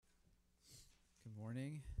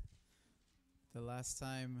morning. The last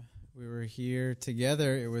time we were here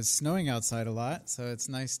together, it was snowing outside a lot, so it's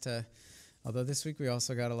nice to, although this week we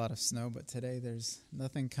also got a lot of snow, but today there's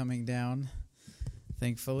nothing coming down,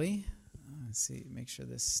 thankfully. Let's see, make sure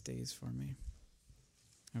this stays for me.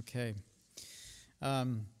 Okay.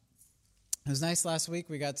 It was nice last week.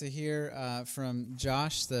 We got to hear from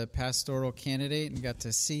Josh, the pastoral candidate, and got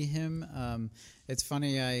to see him. It's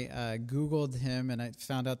funny, I Googled him, and I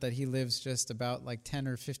found out that he lives just about like 10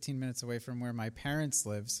 or 15 minutes away from where my parents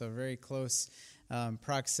live, so very close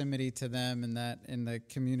proximity to them, and that in the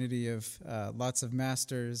community of lots of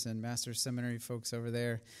masters and master seminary folks over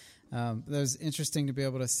there. That was interesting to be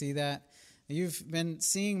able to see that. You've been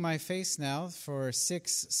seeing my face now for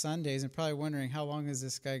 6 Sundays and probably wondering how long is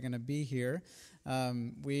this guy going to be here.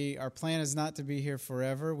 Our plan is not to be here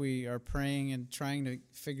forever. We are praying and trying to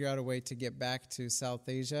figure out a way to get back to South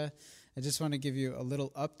Asia. I just want to give you a little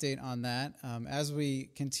update on that. As we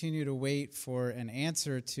continue to wait for an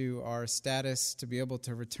answer to our status to be able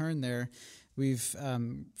to return there, we've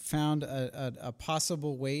found a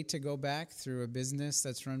possible way to go back through a business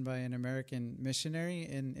that's run by an American missionary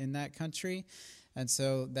in that country. And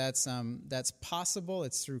so that's possible.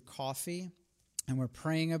 It's through coffee. And we're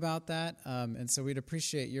praying about that, and so we'd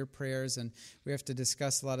appreciate your prayers, and we have to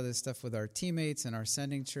discuss a lot of this stuff with our teammates and our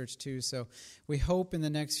sending church too, so we hope in the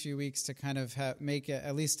next few weeks to kind of make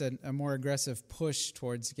at least a more aggressive push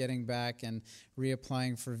towards getting back and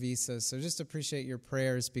reapplying for visas. So just appreciate your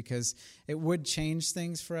prayers, because it would change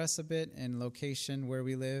things for us a bit in location where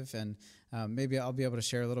we live, and maybe I'll be able to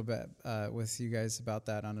share a little bit with you guys about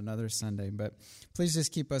that on another Sunday. But please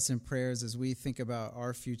just keep us in prayers as we think about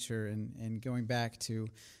our future and going back to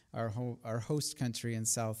our host country in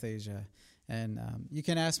South Asia. And you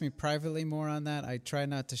can ask me privately more on that. I try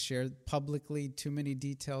not to share publicly too many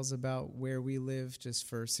details about where we live, just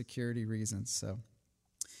for security reasons. So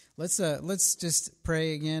let's just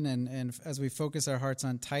pray again, and as we focus our hearts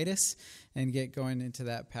on Titus and get going into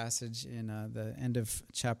that passage in the end of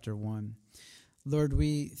chapter 1. Lord,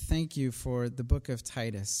 we thank you for the book of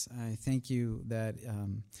Titus. I thank you that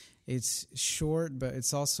it's short, but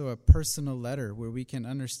it's also a personal letter where we can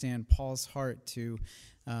understand Paul's heart to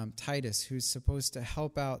Titus, who's supposed to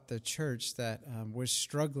help out the church that was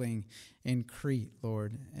struggling in Crete,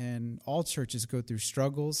 Lord. And all churches go through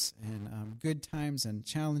struggles and good times and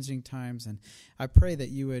challenging times. And I pray that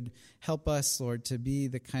you would help us, Lord, to be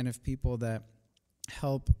the kind of people that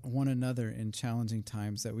help one another in challenging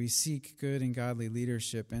times, that we seek good and godly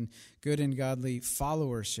leadership and good and godly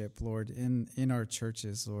followership, Lord, in our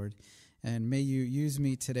churches, Lord. And may you use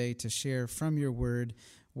me today to share from your word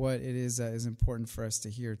what it is that is important for us to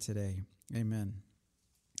hear today. Amen.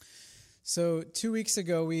 So 2 weeks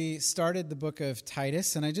ago, we started the book of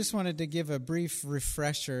Titus, and I just wanted to give a brief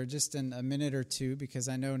refresher, just in a minute or two, because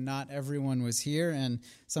I know not everyone was here, and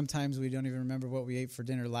sometimes we don't even remember what we ate for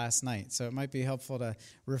dinner last night, so it might be helpful to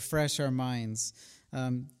refresh our minds.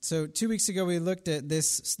 So 2 weeks ago, we looked at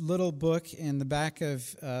this little book in the back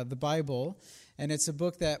of the Bible, and it's a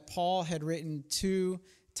book that Paul had written to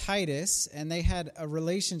Titus, and they had a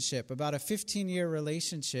relationship, about a 15-year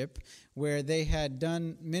relationship, where they had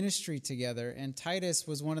done ministry together, and Titus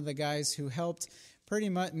was one of the guys who helped pretty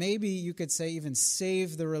much, maybe you could say even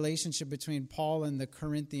save the relationship between Paul and the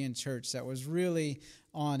Corinthian church that was really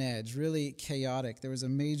on edge, really chaotic. There was a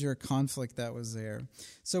major conflict that was there.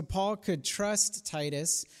 So Paul could trust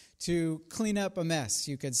Titus to clean up a mess,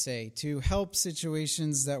 you could say, to help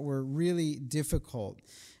situations that were really difficult.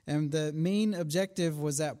 And the main objective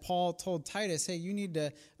was that Paul told Titus, hey, you need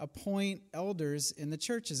to appoint elders in the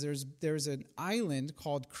churches. There's an island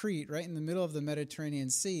called Crete right in the middle of the Mediterranean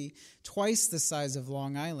Sea, twice the size of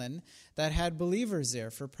Long Island, that had believers there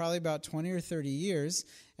for probably about 20 or 30 years.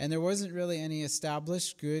 And there wasn't really any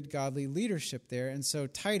established, good, godly leadership there. And so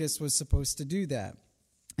Titus was supposed to do that.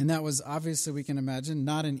 And that was, obviously, we can imagine,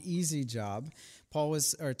 not an easy job.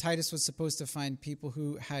 Titus was supposed to find people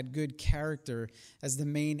who had good character as the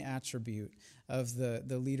main attribute of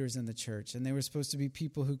the leaders in the church. And they were supposed to be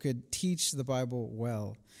people who could teach the Bible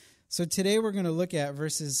well. So today we're going to look at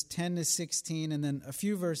verses 10 to 16 and then a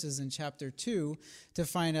few verses in chapter 2 to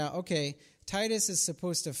find out, okay, Titus is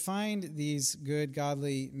supposed to find these good,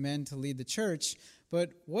 godly men to lead the church,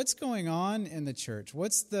 but what's going on in the church?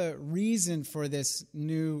 What's the reason for this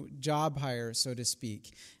new job hire, so to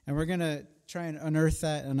speak? And we're going to try and unearth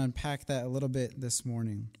that and unpack that a little bit this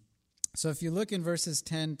morning. So if you look in verses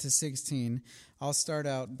 10 to 16, I'll start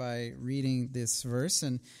out by reading this verse.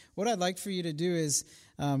 And what I'd like for you to do is,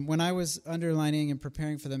 when I was underlining and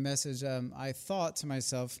preparing for the message, I thought to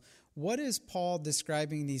myself, what is Paul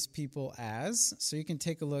describing these people as? So you can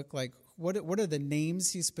take a look, like, what are the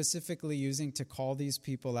names he's specifically using to call these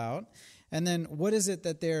people out? And then what is it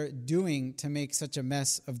that they're doing to make such a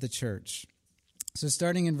mess of the church? So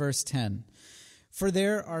starting in verse 10, "For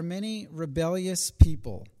there are many rebellious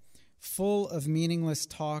people, full of meaningless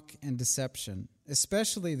talk and deception,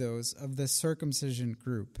 especially those of the circumcision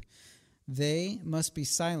group. They must be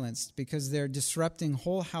silenced because they're disrupting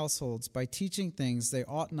whole households by teaching things they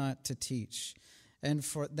ought not to teach, and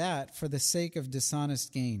for the sake of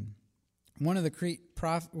dishonest gain. One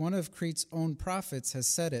of Crete's own prophets has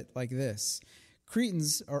said it like this: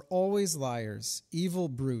 Cretans are always liars, evil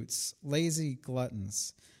brutes, lazy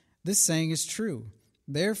gluttons. This saying is true.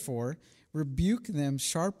 Therefore, rebuke them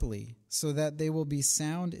sharply so that they will be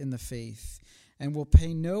sound in the faith and will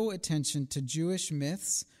pay no attention to Jewish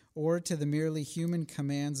myths or to the merely human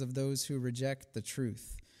commands of those who reject the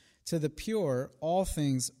truth. To the pure, all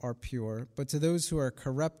things are pure, but to those who are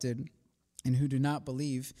corrupted and who do not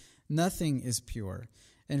believe, nothing is pure.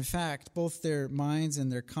 In fact, both their minds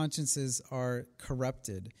and their consciences are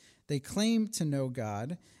corrupted. They claim to know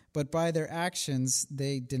God, but by their actions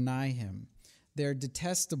they deny him. They're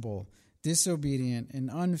detestable, disobedient, and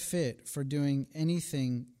unfit for doing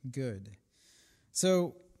anything good."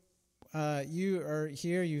 So you are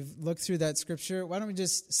here, you've looked through that scripture. Why don't we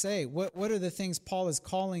just say, what are the things Paul is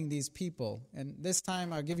calling these people? And this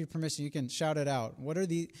time I'll give you permission, you can shout it out. What are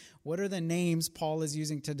the names Paul is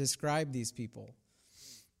using to describe these people?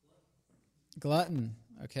 Glutton,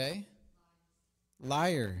 okay.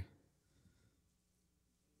 Liar.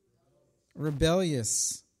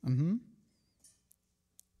 Rebellious.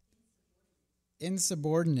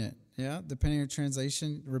 Insubordinate, yeah, depending on your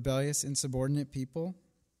translation, rebellious, insubordinate people.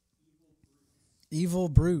 Evil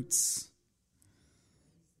brutes.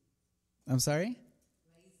 I'm sorry?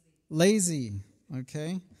 Lazy.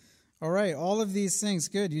 Okay. All right, all of these things,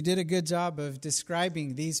 good. You did a good job of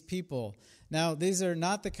describing these people. Now, these are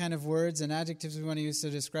not the kind of words and adjectives we want to use to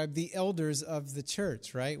describe the elders of the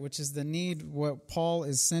church, right? Which is the need what Paul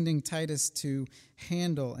is sending Titus to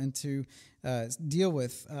handle and to deal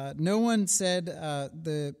with. No one said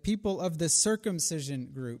the people of the circumcision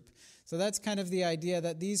group. So that's kind of the idea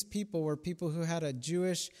that these people were people who had a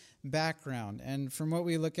Jewish background. And from what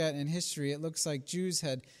we look at in history, it looks like Jews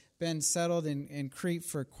had been settled in Crete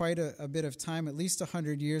for quite a bit of time, at least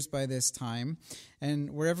 100 years by this time.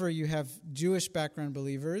 And wherever you have Jewish background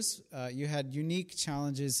believers, you had unique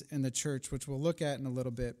challenges in the church, which we'll look at in a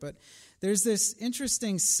little bit. But there's this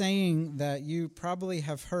interesting saying that you probably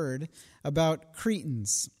have heard about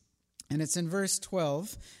Cretans. And it's in verse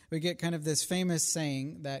 12. We get kind of this famous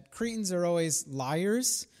saying that Cretans are always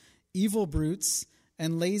liars, evil brutes,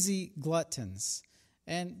 and lazy gluttons.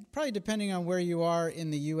 And probably depending on where you are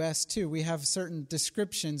in the U.S. too, we have certain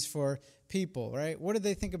descriptions for people, right? What do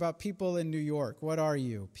they think about people in New York? What are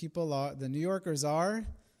you? The New Yorkers are?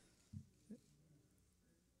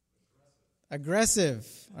 Aggressive,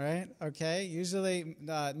 right? Okay, usually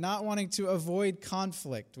not wanting to avoid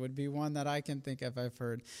conflict would be one that I can think of, I've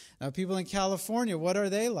heard. Now, people in California, what are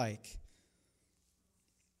they like?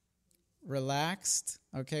 Relaxed.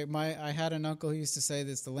 Okay, I had an uncle who used to say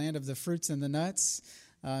this, the land of the fruits and the nuts.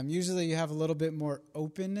 Usually you have a little bit more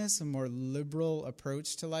openness, a more liberal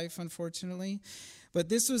approach to life, unfortunately. But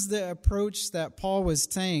this was the approach that Paul was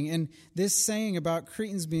saying. And this saying about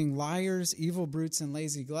Cretans being liars, evil brutes, and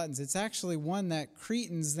lazy gluttons, it's actually one that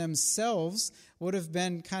Cretans themselves would have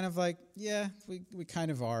been kind of like, yeah, we kind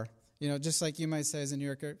of are. You know, just like you might say as a New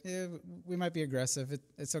Yorker, yeah, we might be aggressive.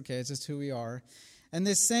 It's okay. It's just who we are. And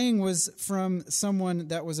this saying was from someone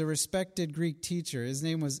that was a respected Greek teacher. His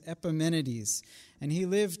name was Epimenides. And he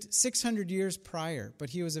lived 600 years prior,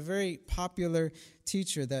 but he was a very popular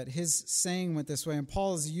teacher that his saying went this way. And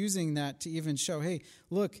Paul is using that to even show, hey,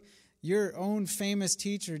 look, your own famous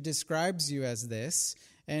teacher describes you as this.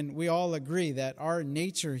 And we all agree that our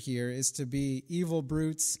nature here is to be evil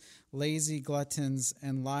brutes, lazy gluttons,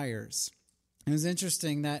 and liars. It was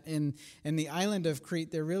interesting that in the island of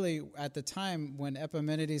Crete, there really, at the time when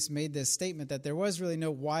Epimenides made this statement, that there was really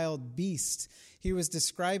no wild beast. He was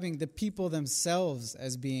describing the people themselves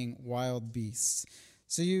as being wild beasts.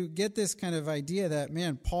 So you get this kind of idea that,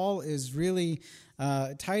 man, Paul is really,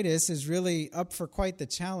 Titus is really up for quite the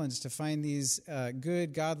challenge to find these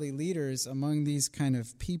good, godly leaders among these kind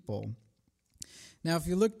of people. Now, if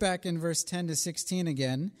you look back in verse 10 to 16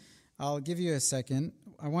 again, I'll give you a second.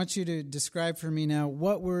 I want you to describe for me now,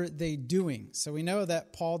 what were they doing? So we know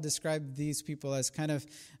that Paul described these people as kind of,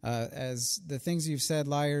 as the things you've said,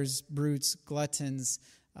 liars, brutes, gluttons,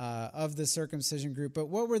 of the circumcision group. But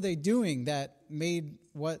what were they doing that made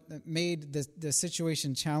the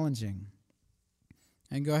situation challenging?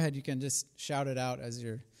 And go ahead, you can just shout it out as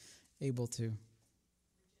you're able to.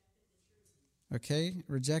 Okay,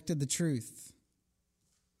 rejected the truth.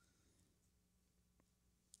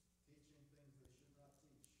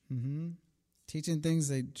 Teaching things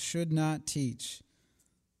they should not teach.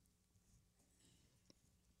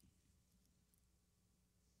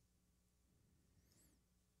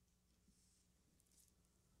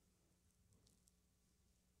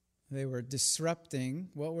 They were disrupting.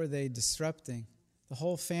 What were they disrupting? The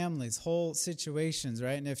whole families, whole situations,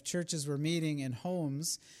 right? And if churches were meeting in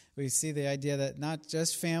homes, we see the idea that not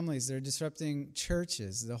just families, they're disrupting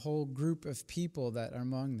churches, the whole group of people that are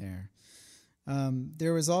among there.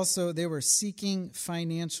 There was also, they were seeking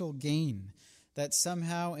financial gain, that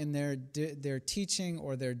somehow in their teaching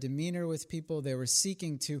or their demeanor with people, they were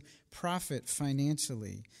seeking to profit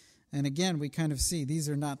financially. And again, we kind of see these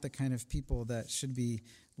are not the kind of people that should be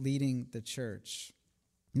leading the church.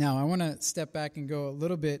 Now, I want to step back and go a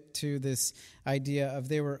little bit to this idea of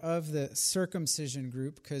they were of the circumcision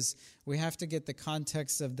group, because we have to get the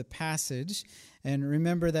context of the passage. And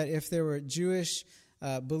remember that if there were Jewish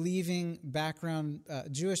background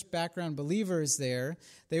believers there,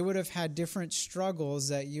 they would have had different struggles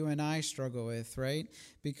that you and I struggle with, right?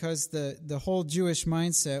 Because the whole Jewish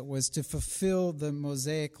mindset was to fulfill the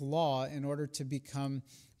Mosaic law in order to become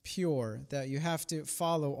pure, that you have to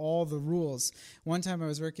follow all the rules. One time I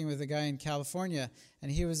was working with a guy in California,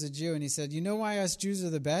 and he was a Jew, and he said, "You know why us Jews are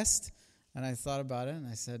the best?" And I thought about it, and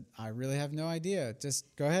I said, "I really have no idea. Just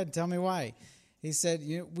go ahead, tell me why." He said,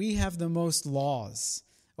 "We have the most laws,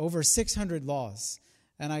 over 600 laws."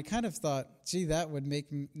 And I kind of thought, gee, that would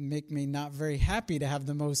make me not very happy to have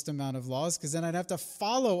the most amount of laws, because then I'd have to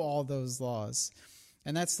follow all those laws.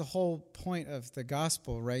 And that's the whole point of the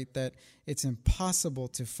gospel, right? That it's impossible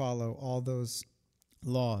to follow all those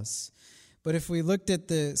laws. But if we looked at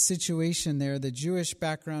the situation there, the Jewish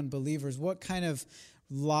background believers, what kind of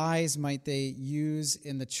lies might they use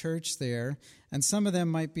in the church there? And some of them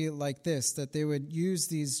might be like this, that they would use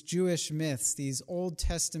these Jewish myths, these Old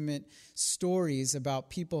Testament stories about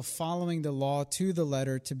people following the law to the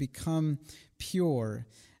letter to become pure.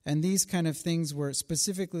 And these kind of things were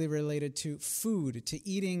specifically related to food, to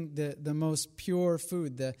eating the most pure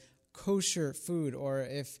food, the kosher food, or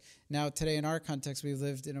if now today in our context we've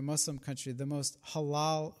lived in a Muslim country, the most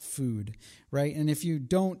halal food, right? And if you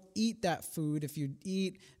don't eat that food, if you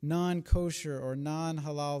eat non-kosher or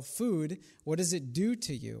non-halal food, what does it do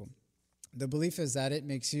to you? The belief is that it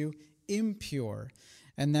makes you impure,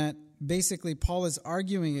 and that basically Paul is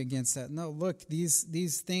arguing against that. No, look, these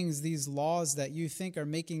things, these laws that you think are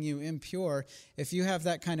making you impure, if you have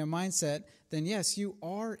that kind of mindset, then yes, you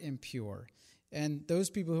are impure. And those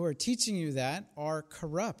people who are teaching you that are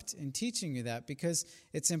corrupt in teaching you that, because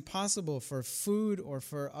it's impossible for food or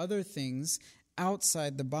for other things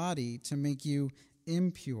outside the body to make you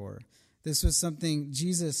impure. This was something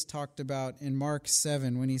Jesus talked about in Mark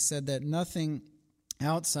 7 when he said that nothing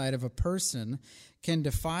outside of a person can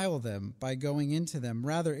defile them by going into them.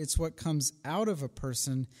 Rather, it's what comes out of a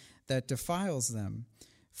person that defiles them.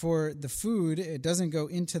 For the food, it doesn't go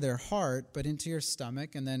into their heart, but into your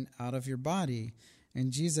stomach and then out of your body.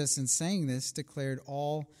 And Jesus, in saying this, declared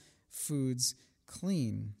all foods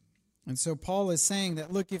clean. And so Paul is saying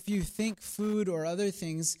that, look, if you think food or other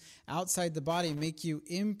things outside the body make you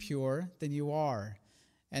impure, then you are.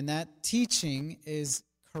 And that teaching is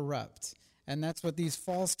corrupt. And that's what these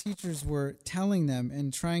false teachers were telling them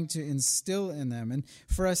and trying to instill in them. And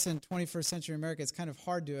for us in 21st century America, it's kind of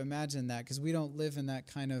hard to imagine that, because we don't live in that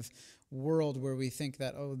kind of world where we think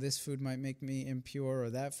that, oh, this food might make me impure or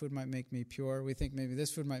that food might make me pure. We think maybe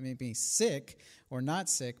this food might make me sick or not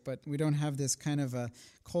sick, but we don't have this kind of a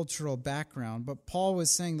cultural background. But Paul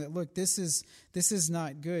was saying that, look, this is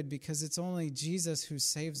not good, because it's only Jesus who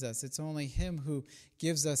saves us. It's only him who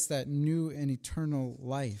gives us that new and eternal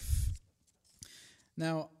life.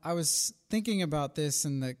 Now, I was thinking about this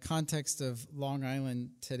in the context of Long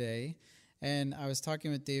Island today, and I was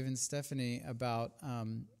talking with Dave and Stephanie about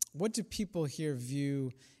what do people here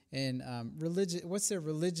view in religious, what's their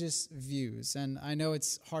religious views? And I know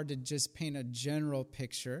it's hard to just paint a general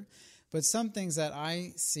picture, but some things that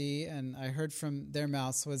I see and I heard from their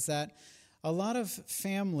mouths was that a lot of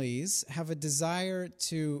families have a desire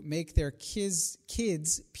to make their kids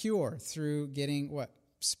pure through getting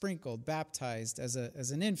sprinkled, baptized as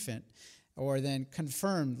an infant, or then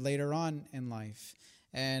confirmed later on in life.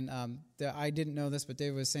 And I didn't know this, but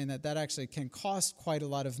David was saying that actually can cost quite a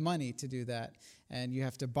lot of money to do that. And you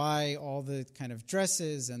have to buy all the kind of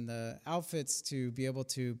dresses and the outfits to be able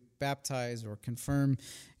to baptize or confirm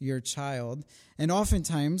your child. And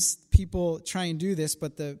oftentimes people try and do this,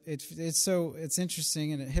 but it's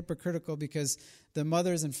interesting and hypocritical because the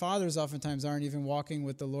mothers and fathers oftentimes aren't even walking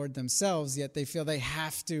with the Lord themselves, yet they feel they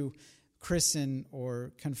have to christen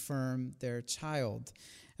or confirm their child.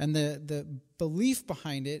 And the belief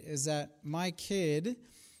behind it is that my kid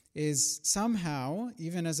is somehow,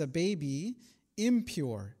 even as a baby,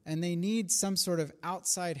 impure, and they need some sort of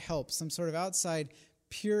outside help, some sort of outside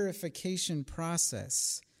purification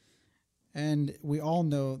process. And we all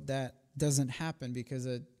know that doesn't happen, because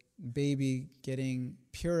a baby getting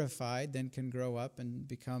purified then can grow up and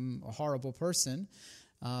become a horrible person.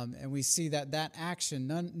 And we see that action,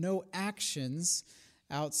 no actions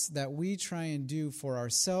that we try and do for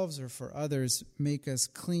ourselves or for others make us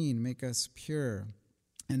clean, make us pure.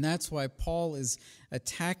 And that's why Paul is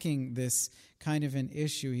attacking this kind of an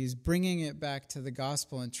issue. He's bringing it back to the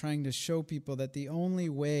gospel and trying to show people that the only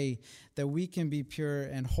way that we can be pure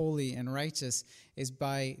and holy and righteous is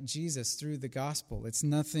by Jesus through the gospel. It's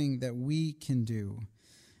nothing that we can do.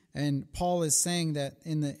 And Paul is saying that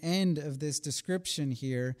in the end of this description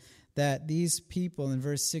here, that these people in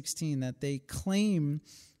verse 16, that they claim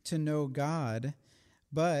to know God,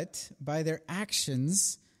 but by their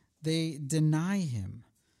actions, they deny him.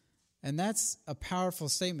 And that's a powerful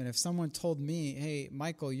statement. If someone told me, hey,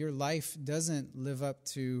 Michael, your life doesn't live up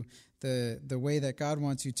to the way that God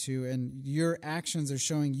wants you to, and your actions are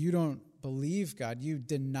showing you don't believe God, you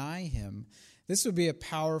deny him, this would be a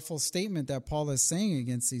powerful statement that Paul is saying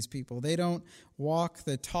against these people. They don't walk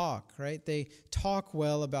the talk, right? They talk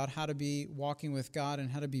well about how to be walking with God and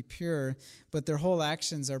how to be pure, but their whole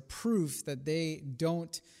actions are proof that they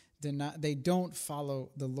don't follow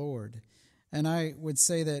the Lord. And I would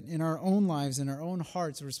say that in our own lives, in our own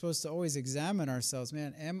hearts, we're supposed to always examine ourselves.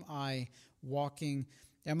 Man, am I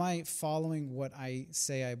following what I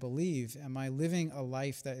say I believe? Am I living a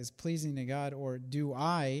life that is pleasing to God? Or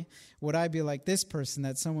would I be like this person,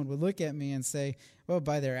 that someone would look at me and say, well,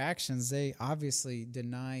 by their actions, they obviously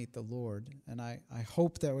deny the Lord. And I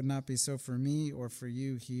hope that would not be so for me or for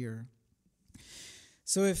you here.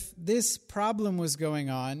 So if this problem was going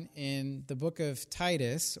on in the book of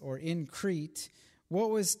Titus or in Crete, what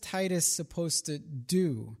was Titus supposed to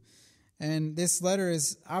do? And this letter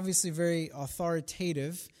is obviously very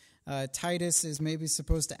authoritative. Titus is maybe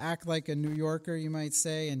supposed to act like a New Yorker, you might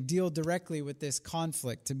say, and deal directly with this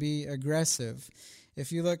conflict, to be aggressive.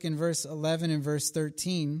 If you look in verse 11 and verse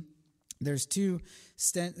 13, there's two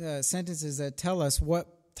sentences that tell us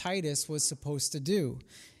what Titus was supposed to do.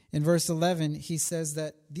 In verse 11, he says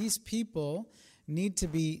that these people need to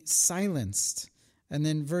be silenced. And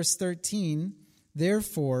then verse 13,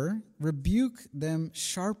 therefore, rebuke them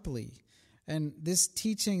sharply. And this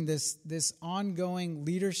teaching, this ongoing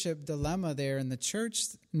leadership dilemma there in the church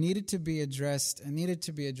needed to be addressed, and needed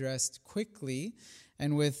to be addressed quickly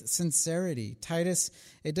and with sincerity. Titus,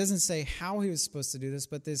 it doesn't say how he was supposed to do this,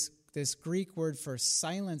 but this Greek word for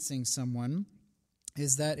silencing someone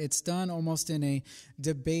is that it's done almost in a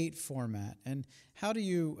debate format. And how do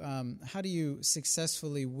you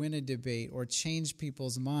successfully win a debate or change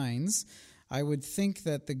people's minds? I would think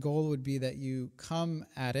that the goal would be that you come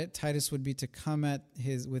at it. Titus would be to come at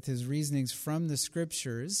with his reasonings from the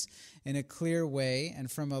Scriptures in a clear way and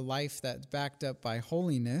from a life that's backed up by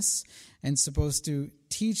holiness, and supposed to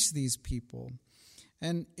teach these people.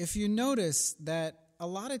 And if you notice that a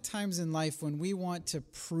lot of times in life when we want to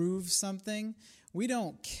prove something, we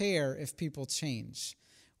don't care if people change.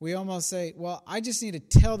 We almost say, well, I just need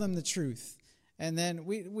to tell them the truth. And then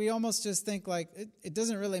we almost just think like it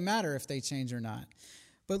doesn't really matter if they change or not.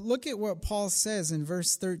 But look at what Paul says in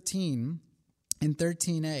verse 13, in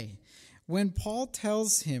 13a. When Paul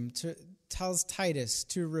tells Titus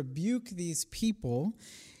to rebuke these people,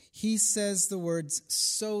 he says the words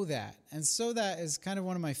 "so that." And "so that" is kind of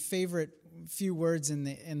one of my favorite few words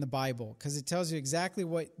in the Bible, because it tells you exactly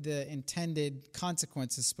what the intended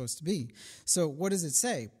consequence is supposed to be. So what does it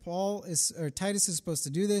say? Titus is supposed to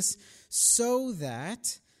do this so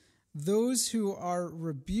that those who are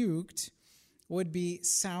rebuked would be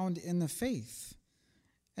sound in the faith,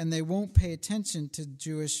 and they won't pay attention to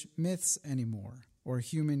Jewish myths anymore or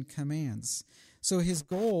human commands. So his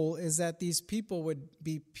goal is that these people would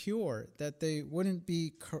be pure, that they wouldn't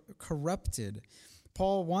be corrupted.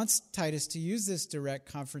 Paul wants Titus to use this direct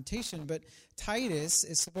confrontation, but Titus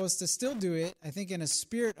is supposed to still do it, I think, in a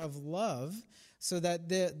spirit of love, so that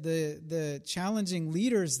the challenging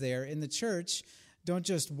leaders there in the church don't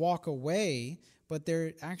just walk away, but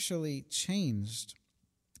they're actually changed.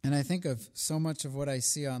 And I think of so much of what I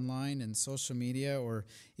see online and social media, or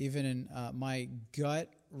even in my gut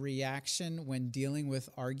reaction when dealing with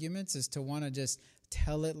arguments, is to want to just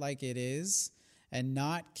tell it like it is and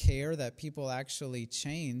not care that people actually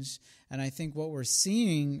change. And I think what we're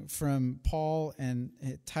seeing from Paul and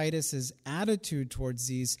Titus's attitude towards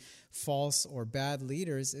these false or bad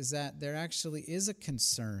leaders is that there actually is a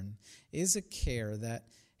concern, is a care that,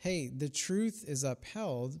 hey, the truth is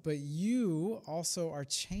upheld, but you also are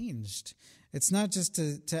changed. It's not just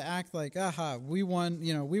to act like, we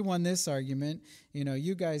won this argument.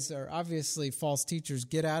 You guys are obviously false teachers.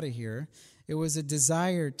 Get out of here. It was a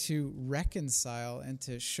desire to reconcile and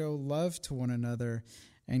to show love to one another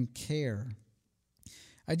and care.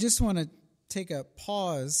 I just want to take a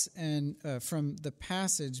pause and from the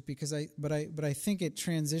passage because I think it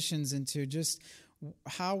transitions into just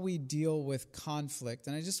how we deal with conflict.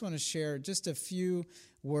 And I just want to share just a few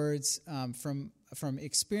words from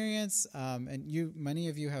experience. And many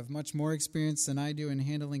of you have much more experience than I do in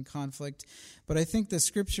handling conflict. But I think the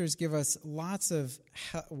scriptures give us lots of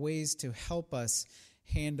ways to help us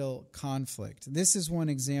handle conflict. This is one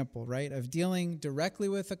example, right, of dealing directly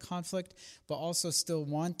with a conflict, but also still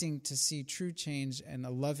wanting to see true change and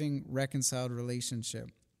a loving, reconciled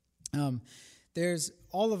relationship. There's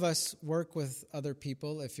all of us work with other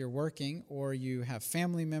people if you're working, or you have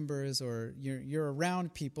family members, or you're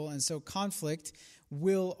around people, and so conflict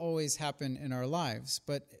will always happen in our lives.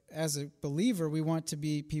 But as a believer, we want to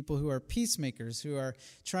be people who are peacemakers, who are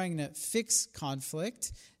trying to fix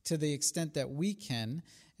conflict to the extent that we can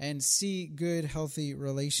and see good, healthy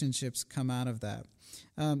relationships come out of that.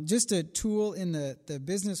 Just a tool in the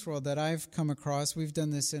business world that I've come across, we've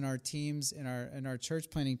done this in our teams, in our church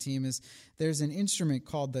planning team, is there's an instrument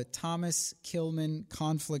called the Thomas Kilmann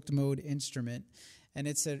Conflict Mode Instrument. And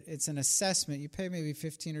it's an assessment. You pay maybe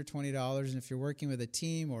 $15 or $20, and if you're working with a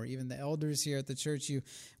team or even the elders here at the church,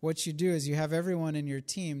 what you do is you have everyone in your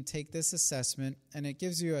team take this assessment, and it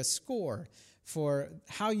gives you a score for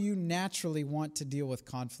how you naturally want to deal with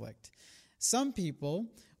conflict. Some people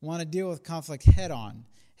want to deal with conflict head on.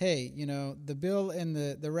 Hey, the bill in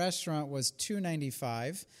the restaurant was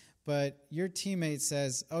 $2.95, but your teammate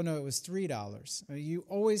says, oh no, it was $3. You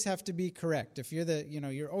always have to be correct. If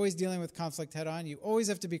you're always dealing with conflict head on, you always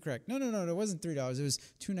have to be correct. No, it wasn't $3, it was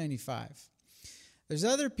 $2.95. There's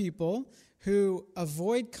other people who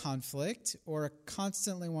avoid conflict or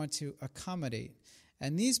constantly want to accommodate.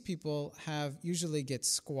 And these people usually get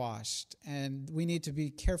squashed, and we need to be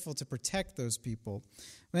careful to protect those people.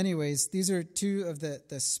 But anyways, these are two of the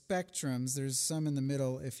spectrums. There's some in the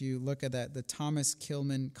middle if you look at that, the Thomas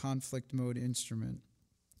Kilmann Conflict Mode Instrument.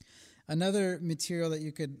 Another material that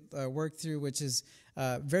you could work through, which is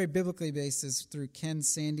very biblically based, is through Ken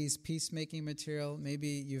Sande's peacemaking material. Maybe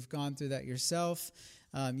you've gone through that yourself.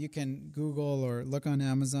 You can Google or look on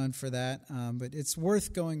Amazon for that, but it's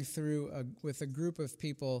worth going through with a group of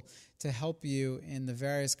people to help you in the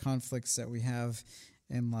various conflicts that we have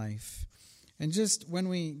in life. And just when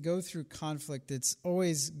we go through conflict, it's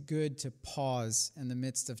always good to pause in the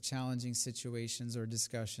midst of challenging situations or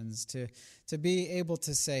discussions, to be able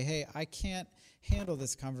to say, hey, I can't handle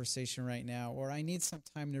this conversation right now, or I need some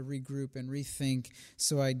time to regroup and rethink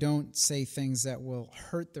so I don't say things that will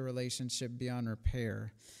hurt the relationship beyond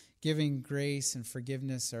repair. Giving grace and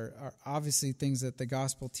forgiveness are obviously things that the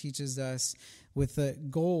gospel teaches us, with the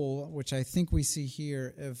goal, which I think we see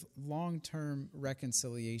here, of long-term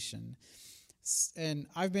reconciliation. And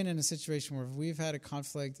I've been in a situation where we've had a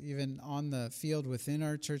conflict even on the field within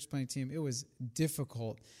our church planting team. It was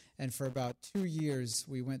difficult. And for about 2 years,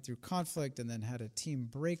 we went through conflict and then had a team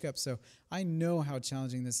breakup. So I know how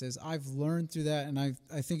challenging this is. I've learned through that, and I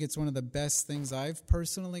think it's one of the best things I've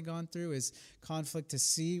personally gone through is conflict, to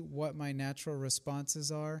see what my natural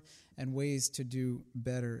responses are and ways to do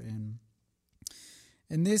better in.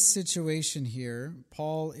 In this situation here,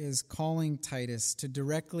 Paul is calling Titus to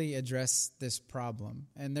directly address this problem.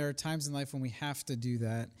 And there are times in life when we have to do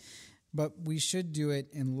that, but we should do it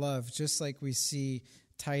in love, just like we see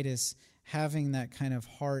Titus having that kind of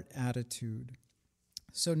heart attitude.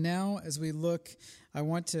 So now as we look,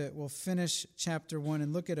 we'll finish chapter 1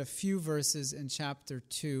 and look at a few verses in chapter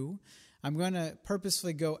 2. I'm going to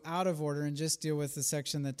purposefully go out of order and just deal with the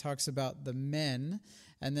section that talks about the men.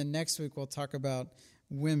 And then next week we'll talk about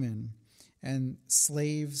women and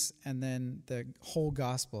slaves and then the whole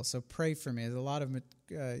gospel. So pray for me. There's a lot of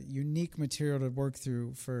unique material to work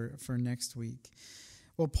through for next week.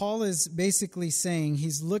 Well, Paul is basically saying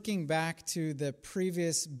he's looking back to the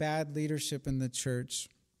previous bad leadership in the church,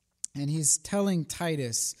 and he's telling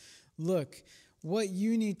Titus, look, what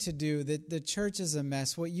you need to do, that the church is a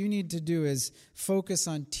mess, what you need to do is focus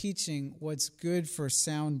on teaching what's good for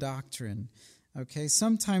sound doctrine. Okay,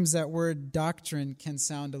 sometimes that word doctrine can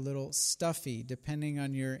sound a little stuffy depending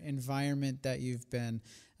on your environment that you've been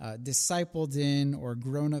discipled in or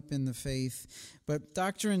grown up in the faith. But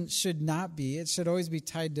doctrine should not be. It should always be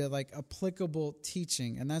tied to like applicable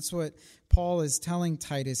teaching. And that's what Paul is telling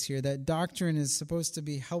Titus here, that doctrine is supposed to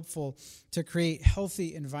be helpful to create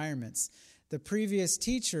healthy environments. The previous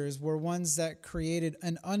teachers were ones that created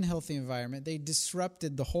an unhealthy environment. They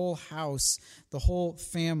disrupted the whole house, the whole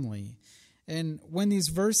family. And when these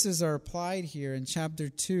verses are applied here in chapter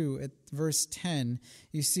 2 at verse 10,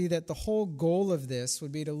 you see that the whole goal of this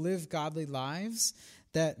would be to live godly lives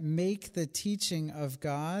that make the teaching of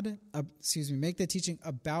God, make the teaching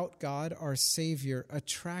about God, our Savior,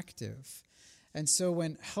 attractive. And so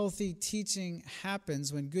when healthy teaching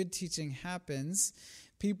happens, when good teaching happens,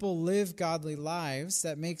 people live godly lives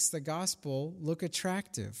that makes the gospel look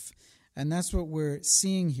attractive. And that's what we're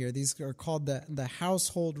seeing here. These are called the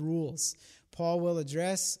household rules. Paul will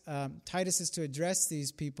address, Titus is to address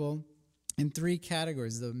these people in three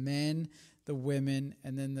categories: the men, the women,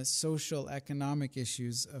 and then the social economic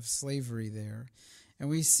issues of slavery there. And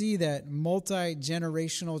we see that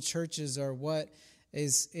multi-generational churches are what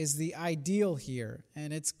is the ideal here.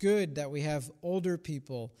 And it's good that we have older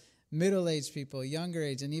people, middle-aged people, younger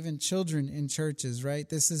age, and even children in churches, right?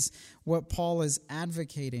 This is what Paul is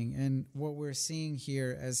advocating and what we're seeing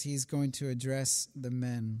here as he's going to address the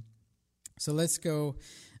men. So let's go,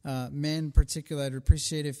 men in particular. I'd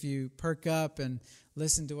appreciate if you perk up and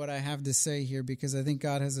listen to what I have to say here, because I think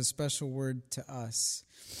God has a special word to us.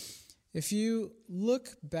 If you look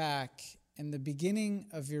back in the beginning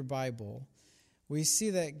of your Bible, we see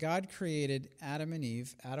that God created Adam and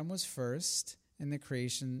Eve. Adam was first in the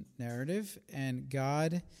creation narrative, and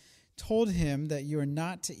God told him that you are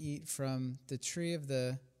not to eat from the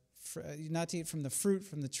fruit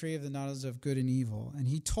from the tree of the knowledge of good and evil. And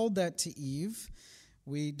he told that to Eve.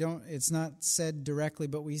 It's not said directly,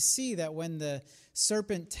 but we see that when the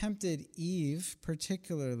serpent tempted Eve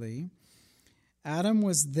particularly, Adam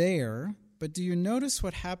was there. But do you notice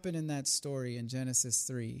what happened in that story in Genesis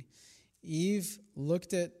 3? Eve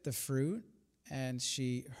looked at the fruit, and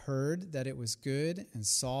she heard that it was good and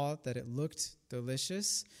saw that it looked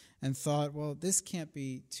delicious and thought, well, this can't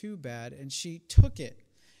be too bad. And she took it.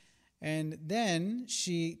 And then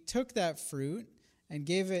she took that fruit and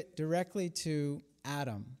gave it directly to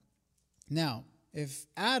Adam. Now, if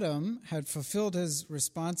Adam had fulfilled his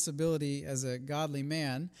responsibility as a godly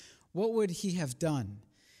man, what would he have done?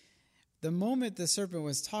 The moment the serpent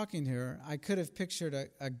was talking to her, I could have pictured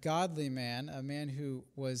a godly man, a man who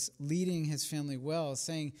was leading his family well,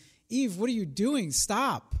 saying, Eve, what are you doing?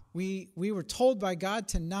 Stop. We were told by God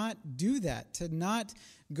to not do that, to not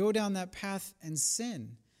go down that path and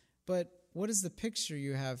sin. But what is the picture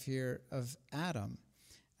you have here of Adam?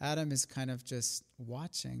 Adam is kind of just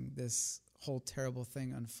watching this whole terrible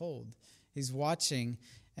thing unfold. He's watching,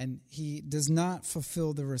 and he does not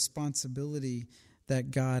fulfill the responsibility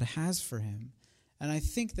that God has for him. And I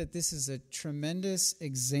think that this is a tremendous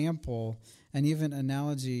example and even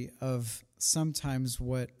analogy of sometimes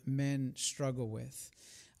what men struggle with.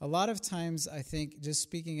 A lot of times, I think, just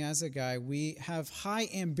speaking as a guy, we have high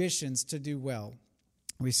ambitions to do well.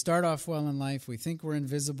 We start off well in life. We think we're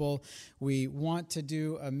invisible. We want to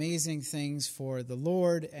do amazing things for the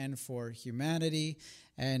Lord and for humanity.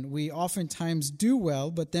 And we oftentimes do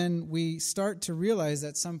well, but then we start to realize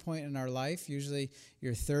at some point in our life, usually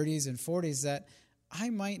your 30s and 40s, that I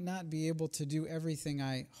might not be able to do everything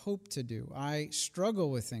I hope to do. I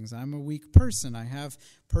struggle with things. I'm a weak person. I have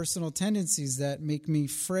personal tendencies that make me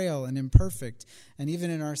frail and imperfect. And even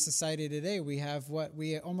in our society today, we have what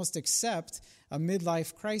we almost accept a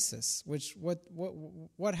midlife crisis, which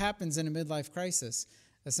what happens in a midlife crisis?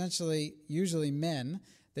 Essentially, usually men,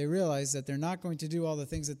 they realize that they're not going to do all the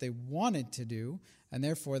things that they wanted to do, and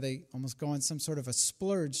therefore they almost go on some sort of a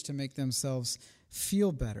splurge to make themselves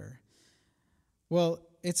feel better. Well,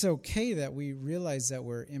 it's okay that we realize that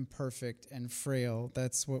we're imperfect and frail.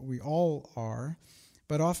 That's what we all are.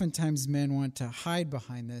 But oftentimes men want to hide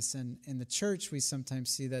behind this. And in the church, we sometimes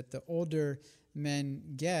see that the older men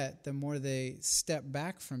get, the more they step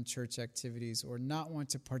back from church activities or not want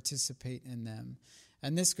to participate in them.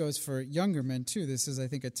 And this goes for younger men too. This is, I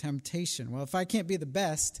think, a temptation. Well, if I can't be the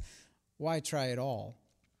best, why try it all?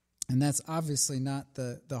 And that's obviously not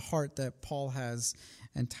the heart that Paul has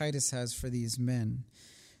and Titus has for these men.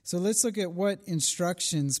 So let's look at what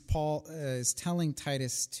instructions Paul is telling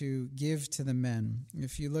Titus to give to the men.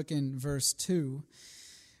 If you look in verse 2,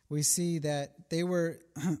 we see that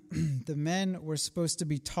the men were supposed to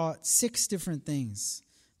be taught 6 different things,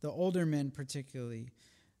 the older men particularly.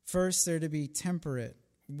 First, they're to be temperate,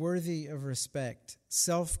 worthy of respect,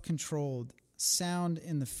 self-controlled, sound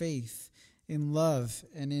in the faith, in love,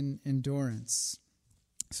 and in endurance.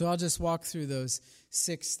 So I'll just walk through those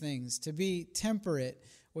 6 things. To be temperate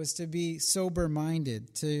was to be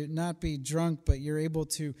sober-minded, to not be drunk, but you're able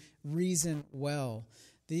to reason well.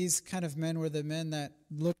 These kind of men were the men that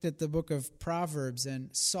looked at the book of Proverbs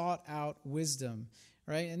and sought out wisdom,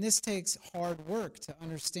 right? And this takes hard work to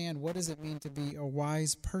understand what does it mean to be a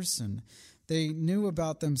wise person. They knew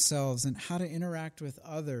about themselves and how to interact with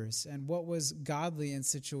others and what was godly in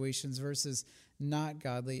situations versus not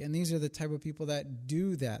godly. And these are the type of people that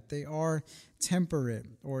do that. They are temperate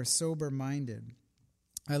or sober-minded.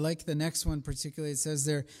 I like the next one particularly. It says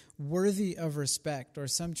they're worthy of respect, or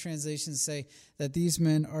some translations say that these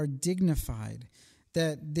men are dignified,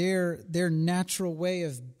 that their natural way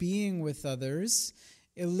of being with others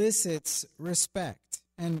elicits respect.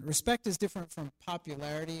 And respect is different from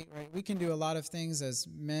popularity, right? We can do a lot of things as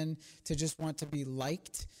men to just want to be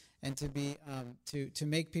liked and to be to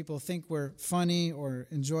make people think we're funny or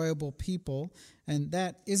enjoyable people, and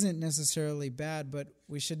that isn't necessarily bad, but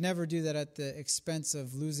we should never do that at the expense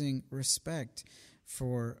of losing respect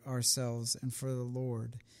for ourselves and for the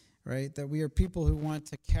Lord, right? That we are people who want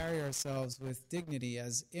to carry ourselves with dignity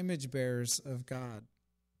as image bearers of God.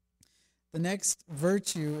 The next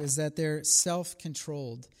virtue is that they're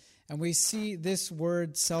self-controlled. And we see this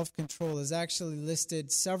word self-control is actually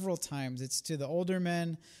listed several times. It's to the older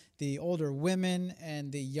men, the older women,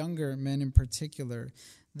 and the younger men in particular.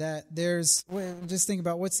 That just think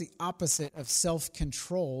about what's the opposite of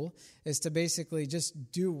self-control is to basically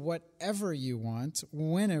just do whatever you want,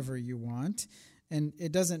 whenever you want, and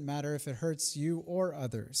it doesn't matter if it hurts you or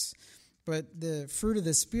others. But the fruit of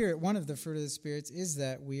the Spirit, one of the fruit of the Spirits, is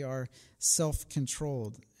that we are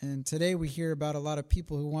self-controlled. And today we hear about a lot of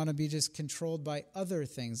people who want to be just controlled by other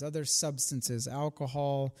things, other substances,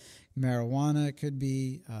 alcohol, marijuana, it could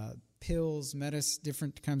be pills,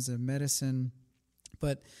 different kinds of medicine.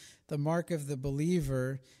 But the mark of the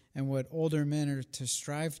believer and what older men are to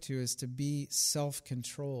strive to is to be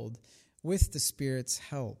self-controlled with the Spirit's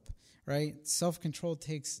help, right? Self-control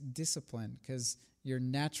takes discipline because your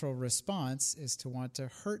natural response is to want to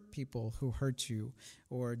hurt people who hurt you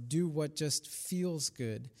or do what just feels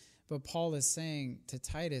good. But Paul is saying to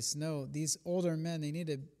Titus, no, these older men, they need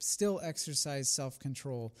to still exercise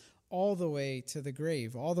self-control all the way to the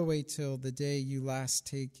grave, all the way till the day you last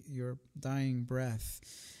take your dying breath.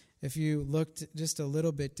 If you looked just a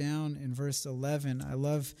little bit down in verse 11, I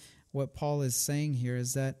love what Paul is saying here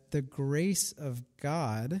is that the grace of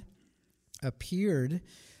God appeared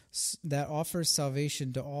that offers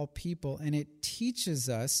salvation to all people, and it teaches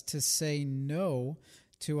us to say no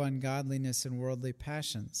to ungodliness and worldly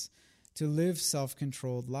passions, to live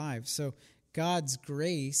self-controlled lives. So God's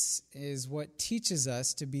grace is what teaches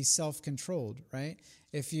us to be self-controlled, right?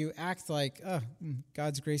 If you act like, oh,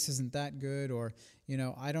 God's grace isn't that good, or,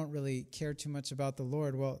 I don't really care too much about the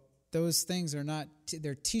Lord, well, those things are not,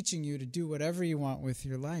 they're teaching you to do whatever you want with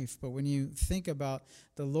your life. But when you think about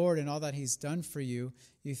the Lord and all that He's done for you,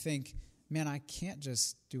 you think, man, I can't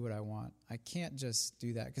just do what I want. I can't just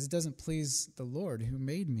do that because it doesn't please the Lord who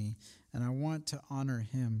made me, and I want to honor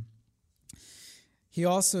Him. He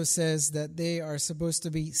also says that they are supposed to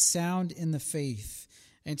be sound in the faith.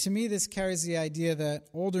 And to me, this carries the idea that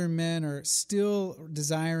older men are still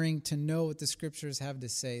desiring to know what the Scriptures have to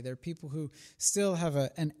say. They're people who still have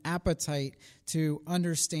an appetite to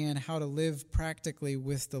understand how to live practically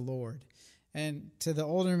with the Lord. And to the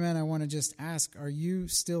older men, I want to just ask, are you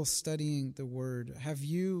still studying the Word? Have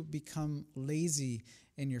you become lazy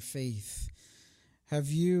in your faith? Have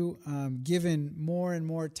you given more and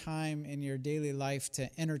more time in your daily life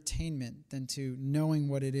to entertainment than to knowing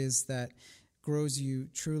what it is that grows you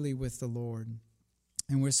truly with the Lord?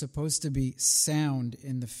 And we're supposed to be sound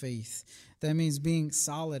in the faith. That means being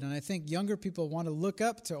solid. And I think younger people want to look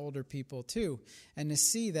up to older people too, and to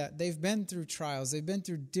see that they've been through trials, they've been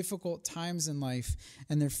through difficult times in life,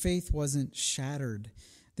 and their faith wasn't shattered.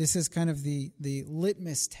 This is kind of the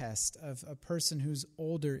litmus test of a person who's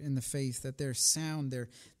older in the faith, that they're sound,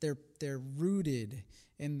 they're rooted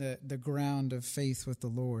in the ground of faith with the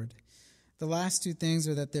Lord. The last two things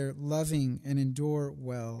are that they're loving and endure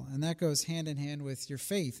well. And that goes hand in hand with your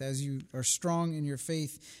faith. As you are strong in your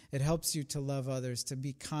faith, it helps you to love others, to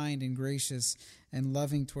be kind and gracious and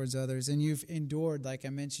loving towards others. And you've endured, like I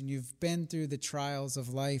mentioned, you've been through the trials of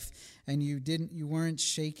life, and you weren't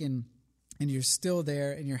shaken, and you're still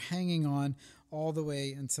there, and you're hanging on all the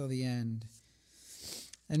way until the end.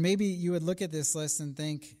 And maybe you would look at this list and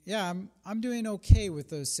think, yeah, I'm doing okay with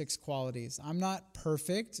those 6 qualities. I'm not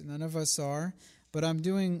perfect, none of us are, but I'm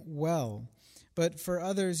doing well. But for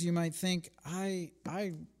others, you might think,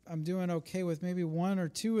 I'm doing okay with maybe 1 or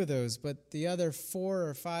 2 of those, but the other 4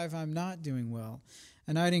 or 5, I'm not doing well.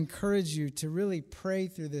 And I'd encourage you to really pray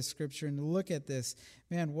through this scripture and to look at this.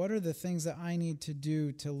 Man, what are the things that I need to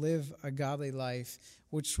do to live a godly life,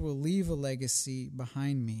 which will leave a legacy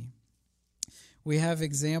behind me? We have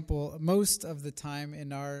example most of the time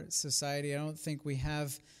in our society. I don't think we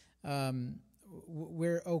have,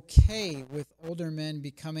 we're okay with older men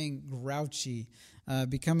becoming grouchy,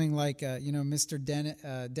 becoming like, Mr.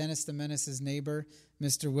 Dennis the Menace's neighbor,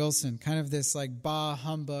 Mr. Wilson, kind of this like bah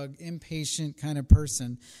humbug, impatient kind of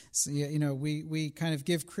person. So, we kind of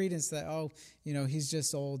give credence that, he's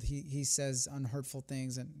just old. He says unhurtful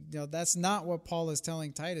things. And, that's not what Paul is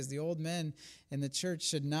telling Titus. The old men in the church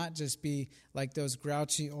should not just be like those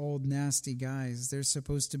grouchy, old, nasty guys. They're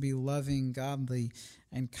supposed to be loving, godly,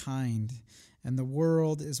 and kind. And the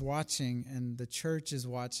world is watching, and the church is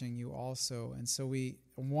watching you also. And so we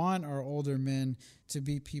want our older men to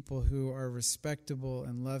be people who are respectable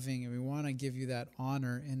and loving, and we want to give you that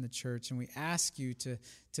honor in the church, and we ask you to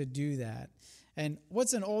do that. And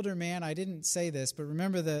what's an older man? I didn't say this, but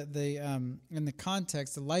remember the in the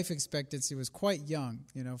context, the life expectancy was quite young,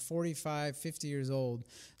 45, 50 years old.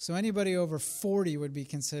 So anybody over 40 would be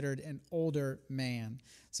considered an older man.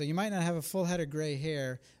 So you might not have a full head of gray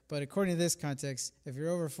hair, but according to this context, if you're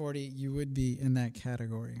over 40, you would be in that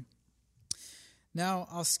category. Now,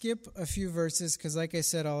 I'll skip a few verses because, like I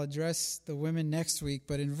said, I'll address the women next week.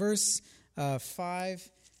 But in verse 6,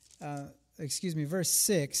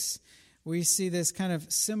 we see this kind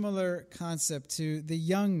of similar concept to the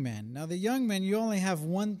young men. Now, the young men, you only have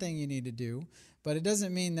one thing you need to do, but it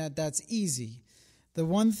doesn't mean that that's easy. The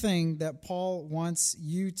one thing that Paul wants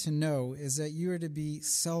you to know is that you are to be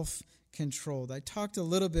self-controlled. I talked a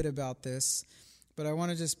little bit about this, but I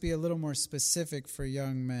want to just be a little more specific for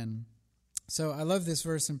young men. So I love this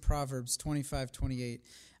verse in Proverbs 25:28.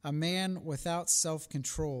 A man without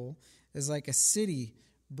self-control is like a city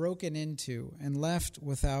broken into and left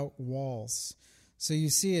without walls. So you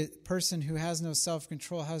see a person who has no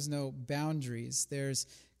self-control has no boundaries. There's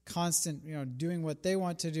constant, doing what they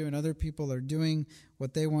want to do, and other people are doing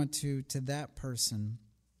what they want to that person.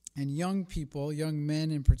 And young people, young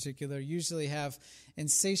men in particular, usually have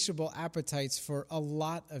insatiable appetites for a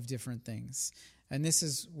lot of different things. And this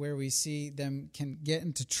is where we see them can get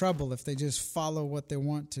into trouble if they just follow what they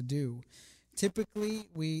want to do. Typically,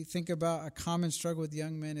 we think about a common struggle with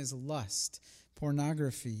young men is lust,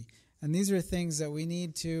 pornography. And these are things that we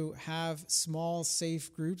need to have small,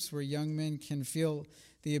 safe groups where young men can feel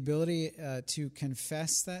the ability to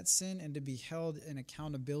confess that sin and to be held in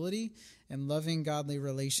accountability and loving, godly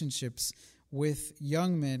relationships with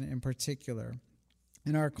young men in particular.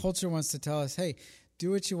 And our culture wants to tell us, hey,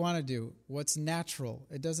 do what you want to do. What's natural?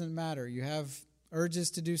 It doesn't matter. You have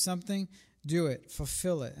urges to do something, do it,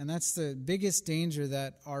 fulfill it. And that's the biggest danger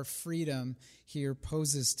that our freedom here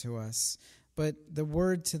poses to us. But the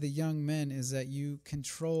word to the young men is that you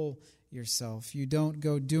control yourself. You don't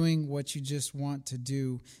go doing what you just want to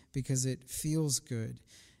do because it feels good.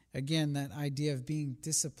 Again, that idea of being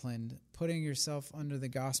disciplined, putting yourself under the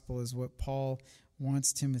gospel is what Paul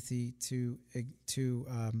wants Timothy to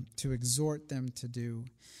exhort them to do.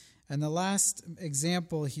 And the last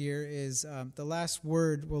example here is the last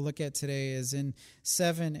word we'll look at today is in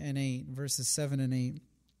 7 and 8, verses 7 and 8,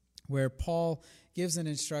 where Paul gives an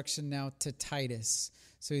instruction now to Titus.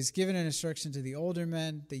 So he's given an instruction to the older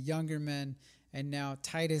men, the younger men, and now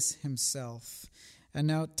Titus himself. And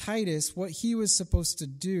now Titus, what he was supposed to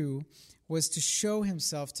do was to show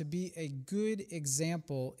himself to be a good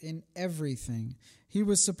example in everything. He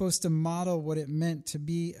was supposed to model what it meant to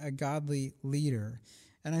be a godly leader.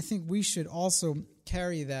 And I think we should also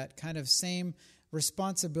carry that kind of same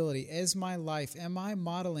responsibility. Is my life, am I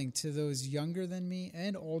modeling to those younger than me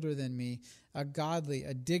and older than me a godly,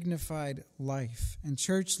 a dignified life? And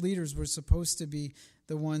church leaders were supposed to be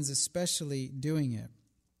the ones especially doing it.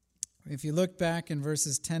 If you look back in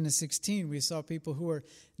verses 10 to 16, we saw people who were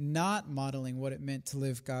not modeling what it meant to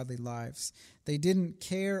live godly lives. They didn't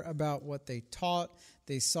care about what they taught.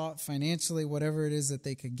 They sought financially whatever it is that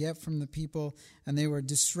they could get from the people, and they were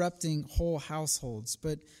disrupting whole households.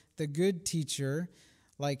 But the good teacher,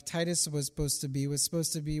 like Titus was supposed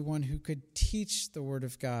to be one who could teach the Word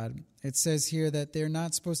of God. It says here that they're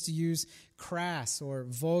not supposed to use crass or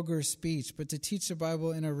vulgar speech, but to teach the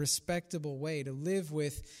Bible in a respectable way, to live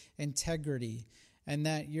with integrity. and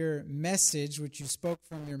that your message, which you spoke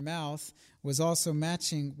from your mouth, was also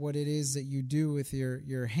matching what it is that you do with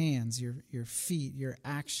your hands, your feet, your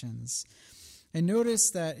actions. And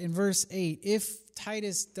notice that in verse 8, if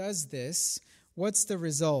Titus does this, what's the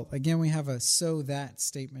result? Again, we have a so that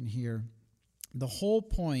statement here. The whole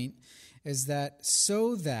point is that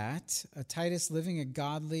so that, Titus living a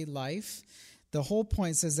godly life, the whole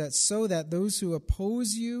point says that so that those who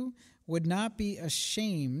oppose you would not be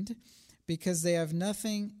ashamed because they have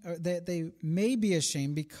nothing, or that they may be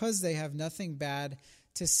ashamed because they have nothing bad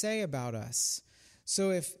to say about us.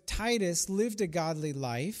 So if Titus lived a godly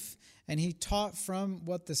life and he taught from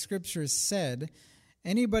what the scriptures said,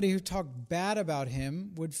 anybody who talked bad about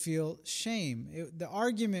him would feel shame. The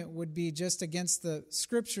argument would be just against the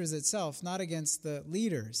scriptures itself, not against the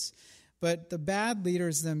leaders. But the bad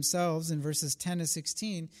leaders themselves, in verses 10 to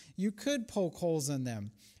 16, you could poke holes in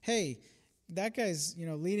them. Hey, that guy's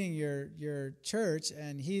leading your church,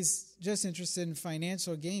 and he's just interested in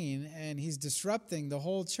financial gain, and he's disrupting the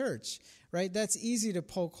whole church, right? That's easy to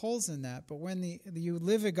poke holes in that. But when you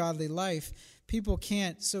live a godly life, people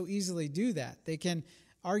can't so easily do that. They can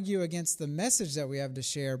argue against the message that we have to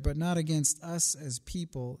share, but not against us as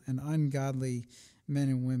people and ungodly men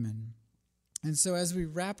and women. And so as we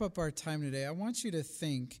wrap up our time today, I want you to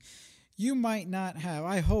think, you might not have,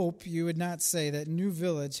 I hope you would not say that New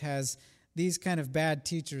Village has these kind of bad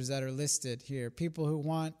teachers that are listed here. People who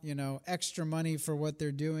want, extra money for what they're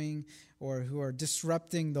doing or who are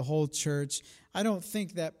disrupting the whole church. I don't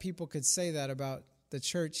think that people could say that about the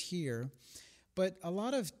church here. But a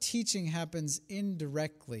lot of teaching happens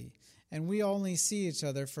indirectly, and we only see each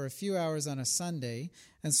other for a few hours on a Sunday.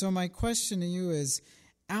 And so my question to you is,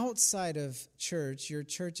 outside of church, your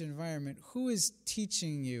church environment, who is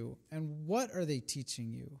teaching you, and what are they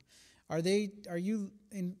teaching you? Are you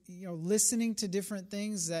listening to different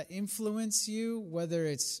things that influence you, whether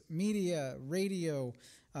it's media, radio,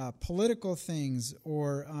 political things,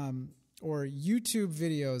 or YouTube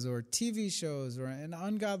videos, or TV shows, or an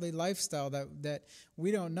ungodly lifestyle that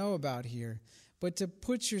we don't know about here? But to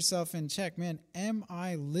put yourself in check, man, am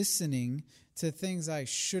I listening to things I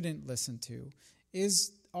shouldn't listen to?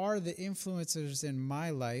 Are the influencers in my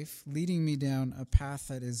life leading me down a path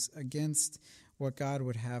that is against what God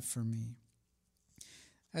would have for me?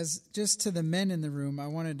 As just to the men in the room, I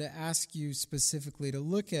wanted to ask you specifically to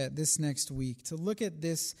look at this next week, to look at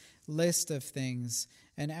this list of things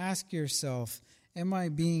and ask yourself, am I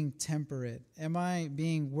being temperate? Am I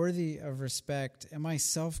being worthy of respect? Am I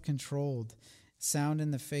self-controlled, sound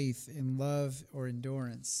in the faith, in love or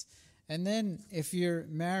endurance? And then if you're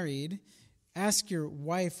married, ask your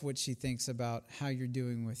wife what she thinks about how you're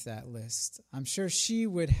doing with that list. I'm sure she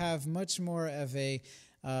would have much more of a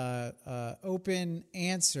open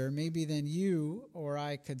answer maybe than you or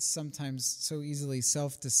I could sometimes so easily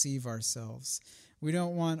self-deceive ourselves. We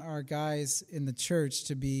don't want our guys in the church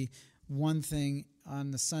to be one thing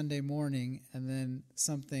on the Sunday morning and then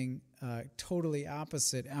something totally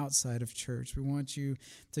opposite outside of church. We want you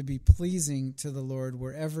to be pleasing to the Lord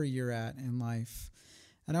wherever you're at in life.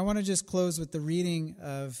 And I want to just close with the reading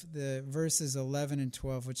of the verses 11 and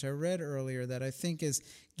 12, which I read earlier, that I think is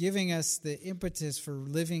giving us the impetus for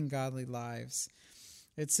living godly lives.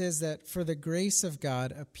 It says that, "For the grace of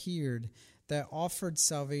God appeared that offered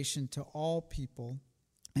salvation to all people,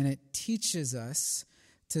 and it teaches us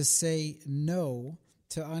to say no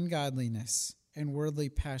to ungodliness and worldly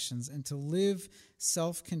passions, and to live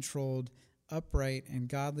self-controlled, upright, and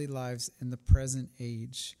godly lives in the present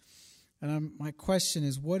age." And my question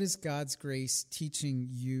is, what is God's grace teaching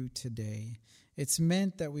you today? It's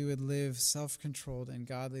meant that we would live self-controlled and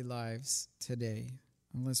godly lives today.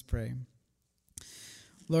 And let's pray.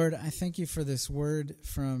 Lord, I thank you for this word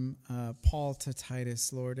from Paul to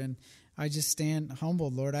Titus, Lord. And I just stand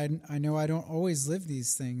humbled, Lord. I know I don't always live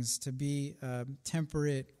these things, to be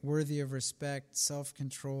temperate, worthy of respect,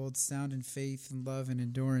 self-controlled, sound in faith and love and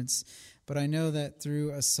endurance. But I know that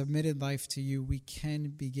through a submitted life to you, we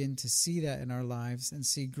can begin to see that in our lives and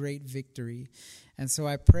see great victory. And so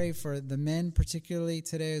I pray for the men, particularly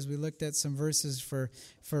today, as we looked at some verses for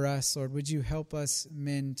us, Lord. Would you help us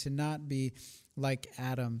men to not be like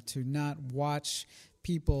Adam, to not watch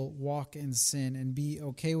people walk in sin and be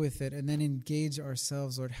okay with it and then engage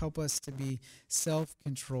ourselves. Lord, help us to be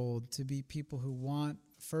self-controlled, to be people who want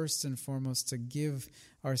first and foremost to give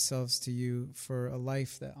ourselves to you for a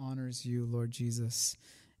life that honors you, Lord Jesus.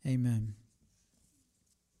 Amen.